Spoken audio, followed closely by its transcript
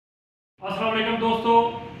अस्सलाम वालेकुम दोस्तों,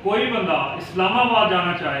 कोई बंदा इस्लामाबाद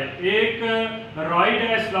जाना चाहे, एक राइड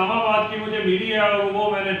है इस्लामाबाद की मुझे मिली है और वो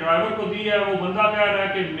मैंने ड्राइवर को दी है। वो बंदा कह रहा है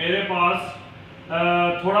कि मेरे पास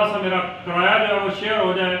थोड़ा सा मेरा किराया जो है वो शेयर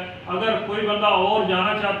हो जाए। अगर कोई बंदा और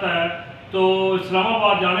जाना चाहता है तो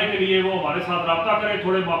इस्लामाबाद जाने के लिए वो हमारे साथ रब्ता करे।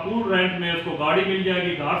 थोड़े माकूल रेंट में उसको गाड़ी मिल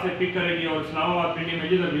जाएगी, घर से पिक करेगी और इस्लामाबाद पिंडी में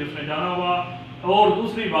जिधर भी उसने जाना हुआ। और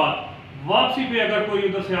दूसरी बात, वापसी पे अगर कोई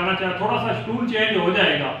उधर से आना चाहे, थोड़ा सा शेड्यूल चेंज हो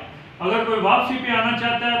जाएगा। अगर कोई वापसी पे आना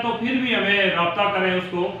चाहता है तो फिर भी हमें रब्ता करें,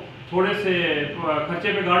 उसको थोड़े से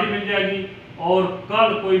खर्चे पे गाड़ी मिल जाएगी। और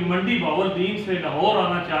कल कोई मंडी बहावलदीन से लाहौर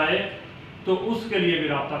आना चाहे तो उसके लिए भी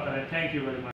रब्ता करें। Thank you very much.